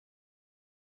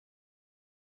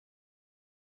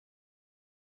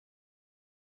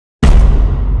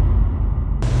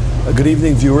Good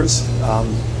evening, viewers.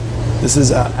 This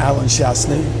is Alan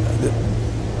Chasney, the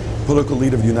political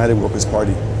leader of the United Workers'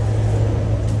 Party.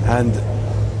 And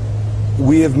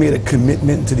we have made a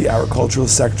commitment to the agricultural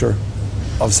sector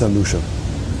of St. Lucia.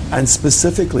 And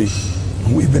specifically,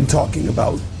 we've been talking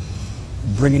about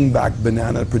bringing back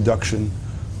banana production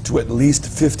to at least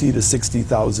 50 to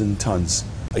 60,000 tons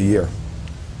a year.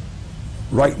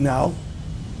 Right now,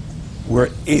 we're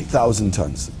at 8,000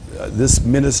 tons. This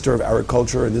Minister of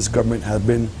Agriculture and this government have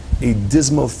been a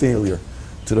dismal failure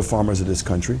to the farmers of this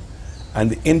country. And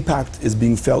the impact is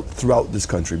being felt throughout this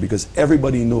country because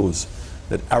everybody knows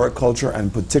that agriculture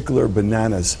and particular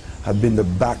bananas have been the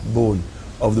backbone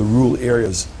of the rural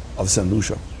areas of St.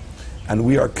 Lucia. And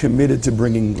we are committed to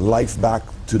bringing life back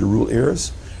to the rural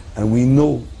areas, and we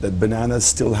know that bananas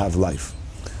still have life.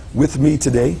 With me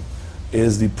today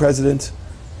is the president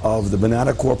of the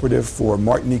Banana Cooperative for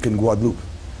Martinique and Guadeloupe.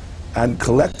 And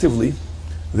collectively,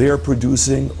 they are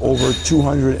producing over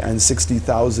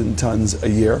 260,000 tons a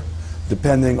year,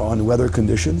 depending on weather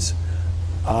conditions,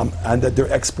 and that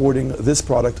they're exporting this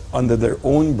product under their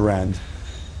own brand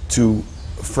to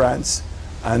France,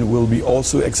 and will be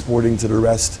also exporting to the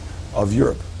rest of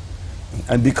Europe.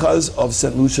 And because of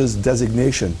St. Lucia's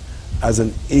designation as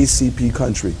an ACP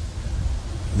country,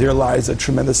 there lies a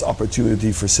tremendous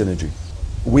opportunity for synergy.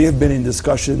 We have been in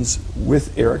discussions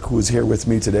with Eric, who is here with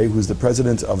me today, who's the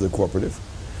president of the cooperative,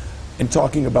 in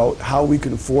talking about how we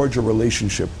can forge a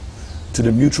relationship to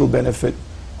the mutual benefit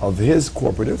of his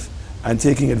cooperative and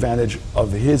taking advantage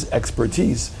of his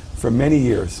expertise for many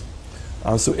years.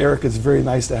 So Eric, it's very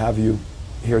nice to have you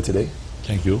here today.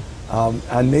 Thank you.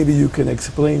 And maybe you can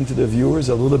explain to the viewers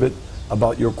a little bit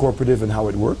about your cooperative and how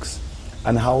it works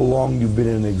and how long you've been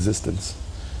in existence.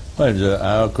 Well,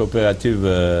 our cooperative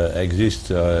exists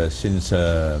since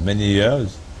many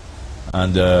years,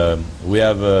 and we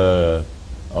have an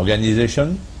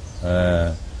organization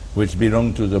which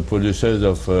belongs to the producers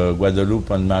of Guadeloupe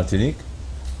and Martinique.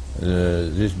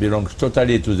 This belongs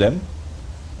totally to them,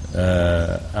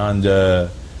 and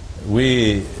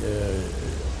we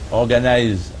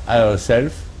organize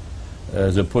ourselves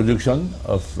the production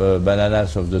of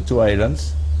bananas of the two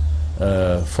islands,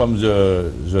 from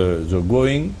the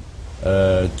growing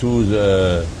to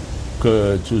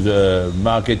the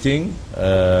marketing,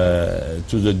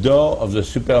 to the door of the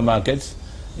supermarkets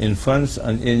in France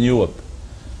and in Europe.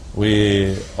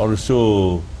 We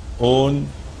also own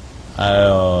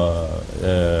our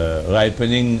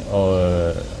ripening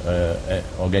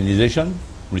organization,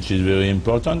 which is very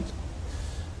important.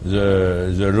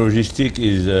 The logistic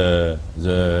is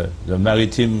the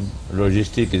maritime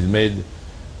logistic is made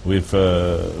with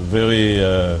very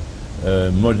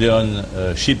modern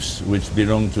ships which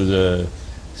belong to the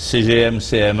CGM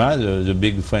CMA, the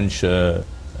big French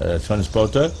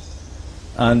transporter.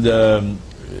 And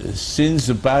since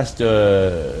the past,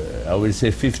 I will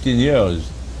say 15 years,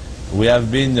 we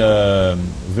have been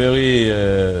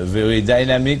very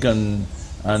dynamic and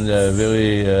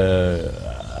very,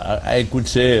 I could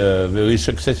say, very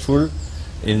successful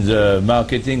in the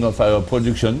marketing of our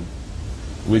production,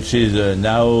 which is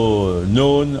now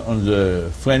known on the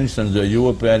French and the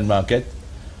European market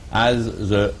as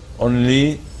the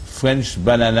only French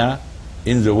banana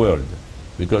in the world,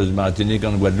 because Martinique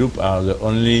and Guadeloupe are the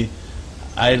only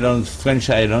islands,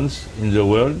 French islands in the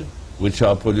world which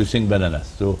are producing bananas.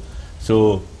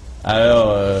 So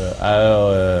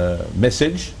our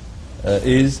message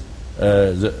is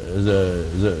the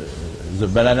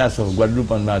bananas of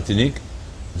Guadeloupe and Martinique,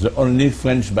 the only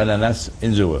French bananas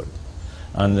in the world.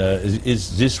 And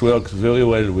this works very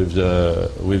well with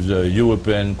the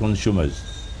European consumers.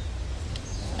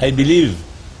 I believe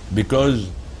because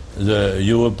the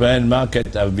European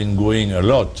market have been growing a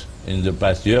lot in the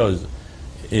past years.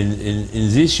 In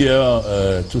this year,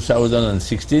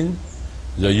 2016,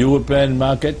 the European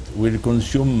market will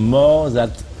consume more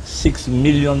than 6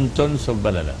 million tons of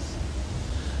bananas.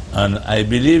 And I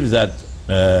believe that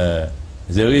there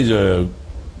is a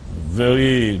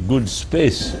very good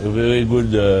space, a very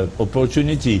good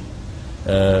opportunity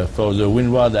for the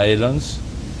Windward Islands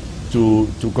to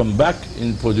come back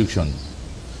in production.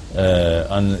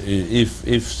 And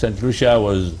if St. Lucia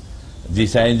was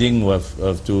deciding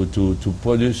to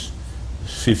produce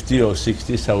 50 or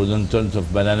 60,000 tons of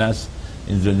bananas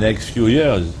in the next few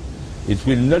years, it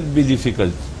will not be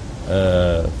difficult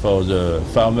for the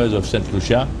farmers of St.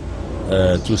 Lucia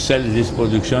to sell this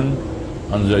production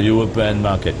on the European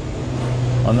market.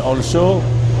 And also,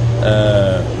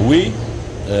 we,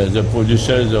 the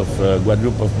producers of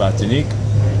Guadeloupe, of Martinique,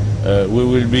 we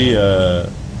will be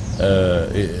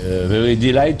very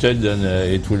delighted, and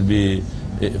it will be,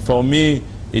 for me,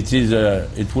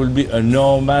 it will be a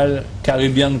normal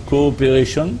Caribbean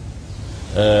cooperation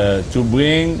to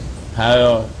bring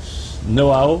our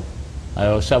know-how,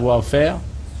 our savoir-faire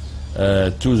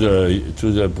to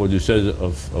the producers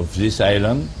of this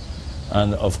island,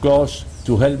 and of course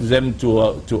to help them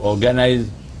to organize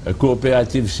a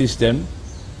cooperative system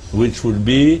which will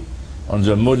be on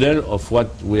the model of what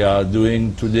we are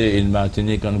doing today in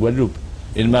Martinique and Guadeloupe.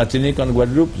 In Martinique and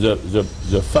Guadeloupe,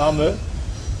 the farmer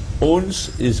owns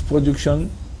his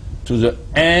production to the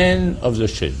end of the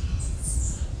chain.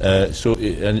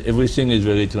 And everything is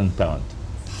very transparent.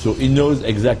 So he knows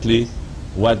exactly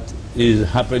what is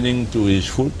happening to his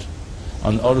fruit,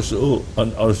 and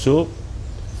also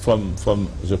from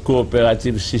the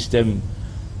cooperative system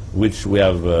which we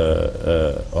have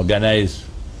organized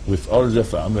with all the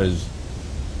farmers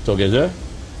together,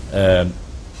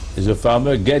 the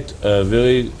farmer gets a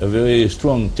very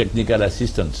strong technical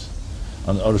assistance,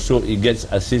 and also he gets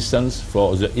assistance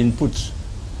for the inputs.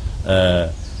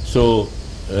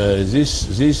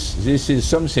 This is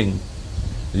something.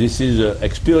 This is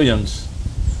experience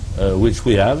which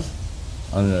we have,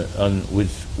 and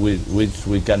which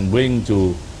we can bring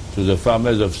to the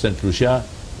farmers of St. Lucia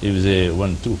if they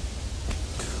want to.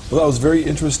 Well, I was very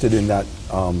interested in that.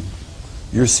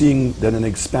 You're seeing then an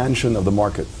expansion of the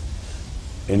market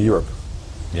in Europe.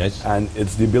 Yes. And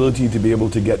it's the ability to be able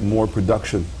to get more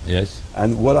production. Yes.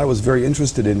 And what I was very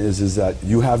interested in is that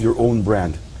you have your own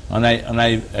brand. And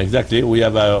exactly, we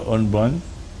have our own brand.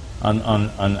 And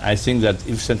I think that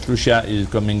if St. Lucia is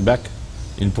coming back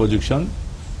in production,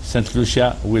 St.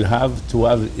 Lucia will have to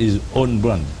have his own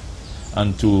brand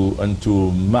and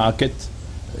to market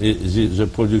the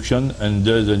production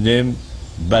under the name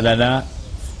banana,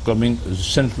 coming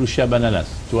St. Lucia bananas,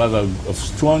 to have a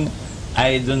strong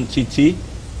identity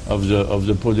of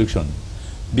the production.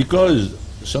 Because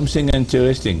something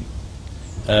interesting,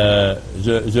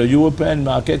 the European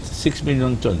market, 6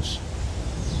 million tons.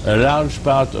 A large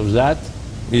part of that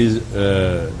is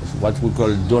what we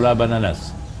call dollar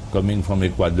bananas, coming from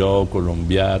Ecuador,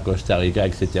 Colombia, Costa Rica,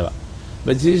 etc.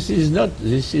 But this is not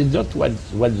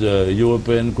what the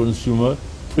European consumer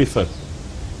prefer.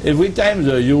 Every time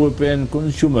the European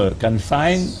consumer can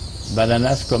find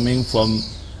bananas coming from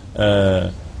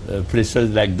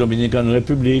places like Dominican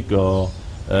Republic or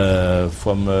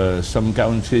from some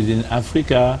countries in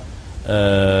Africa,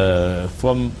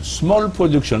 from small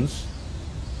productions,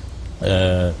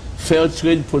 fair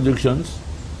trade productions,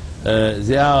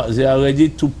 they are ready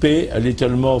to pay a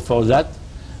little more for that,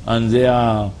 and they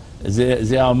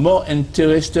are more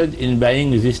interested in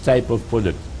buying this type of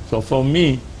product. So for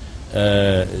me,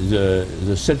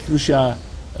 the St. Lucia,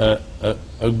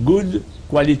 a good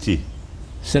quality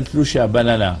St. Lucia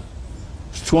banana,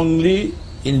 strongly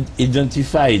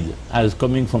identified as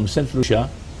coming from St. Lucia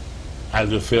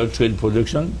as a fair trade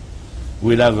production,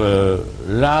 will have a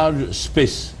large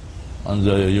space on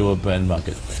the European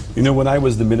market. You know, when I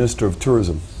was the Minister of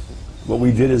Tourism, what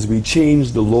we did is we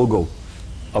changed the logo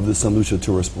of the St. Lucia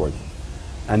Tourist Board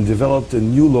and developed a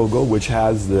new logo which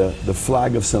has the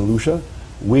flag of St. Lucia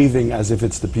waving as if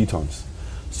it's the pitons.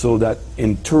 So that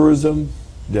in tourism,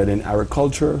 that in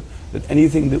agriculture, that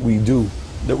anything that we do,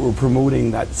 that we're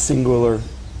promoting that singular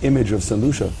image of St.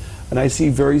 Lucia. And I see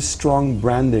very strong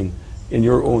branding in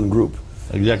your own group.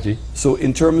 Exactly. So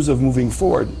in terms of moving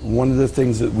forward, one of the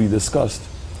things that we discussed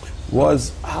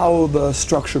was how the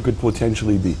structure could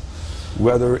potentially be.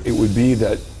 Whether it would be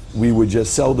that we would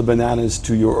just sell the bananas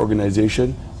to your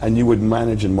organization and you would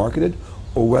manage and market it,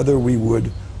 or whether we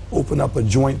would open up a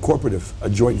joint cooperative, a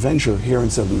joint venture here in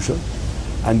St. Lucia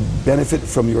and benefit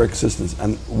from your existence.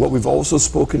 And what we've also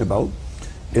spoken about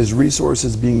is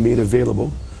resources being made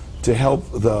available to help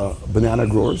the banana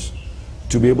growers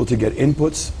to be able to get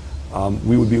inputs.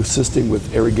 We would be assisting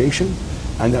with irrigation,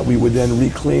 and that we would then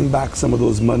reclaim back some of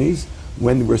those monies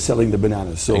when we're selling the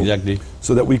bananas. So, exactly.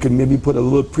 So that we can maybe put a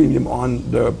little premium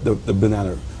on the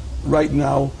banana. Right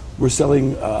now, we're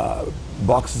selling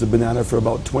boxes of banana for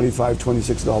about $25,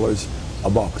 $26 a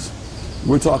box.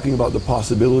 We're talking about the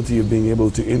possibility of being able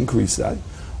to increase that,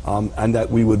 and that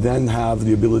we would then have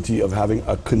the ability of having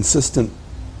a consistent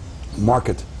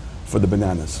market for the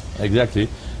bananas. Exactly.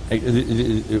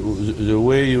 The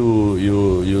way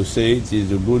you say it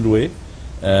is a good way.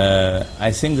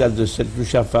 I think that the St.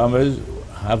 Lucia farmers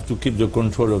have to keep the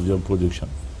control of their production.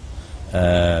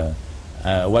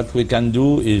 What we can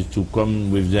do is to come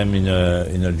with them in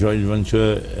a joint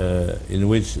venture in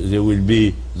which they will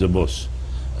be the boss,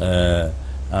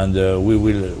 and we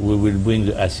will bring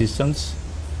the assistance,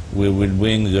 we will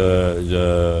bring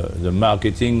the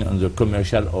marketing and the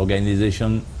commercial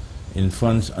organization in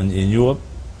France and in Europe.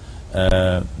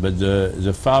 but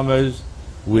the farmers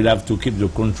will have to keep the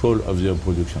control of their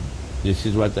production. This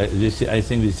is what I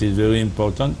think this is very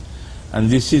important, and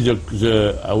this is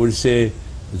I will say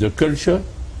the culture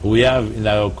we have in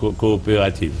our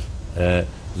cooperative.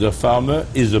 The farmer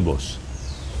is the boss.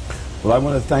 Well, I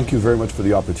want to thank you very much for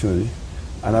the opportunity,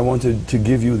 and I wanted to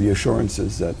give you the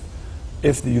assurances that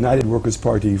if the United Workers'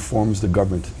 Party forms the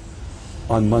government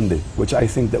on Monday, which I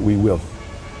think that we will,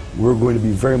 we're going to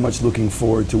be very much looking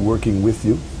forward to working with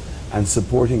you and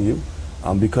supporting you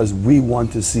because we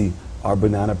want to see our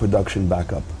banana production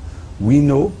back up. We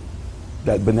know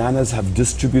that bananas have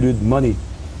distributed money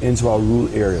into our rural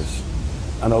areas,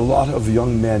 and a lot of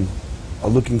young men are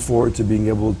looking forward to being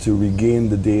able to regain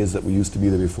the days that we used to be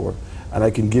there before. And I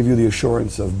can give you the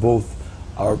assurance of both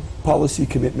our policy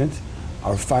commitment,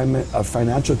 our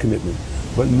financial commitment,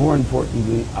 but more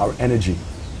importantly, our energy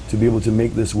to be able to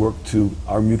make this work to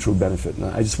our mutual benefit. And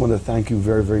I just want to thank you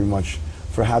very, very much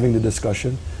for having the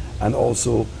discussion, and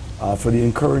also for the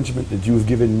encouragement that you have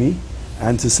given me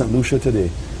and to St. Lucia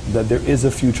today, that there is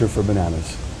a future for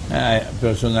bananas.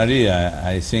 Personally,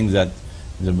 I think that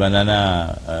the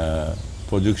banana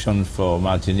production for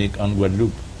Martinique and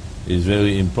Guadeloupe is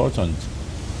very important.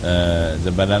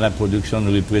 The banana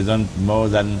production represents more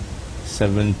than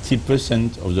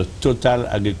 70% of the total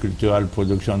agricultural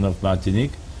production of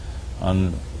Martinique,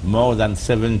 and more than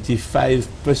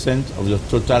 75% of the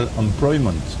total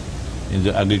employment in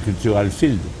the agricultural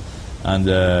field. And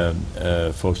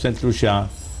for St. Lucia,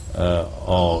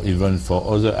 or even for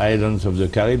other islands of the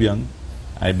Caribbean,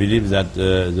 I believe that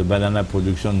the banana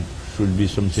production should be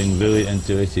something very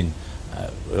interesting,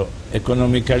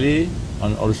 economically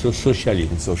and also socially.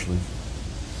 And socially.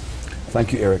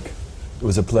 Thank you, Eric. It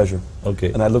was a pleasure.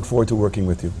 Okay. And I look forward to working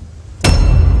with you.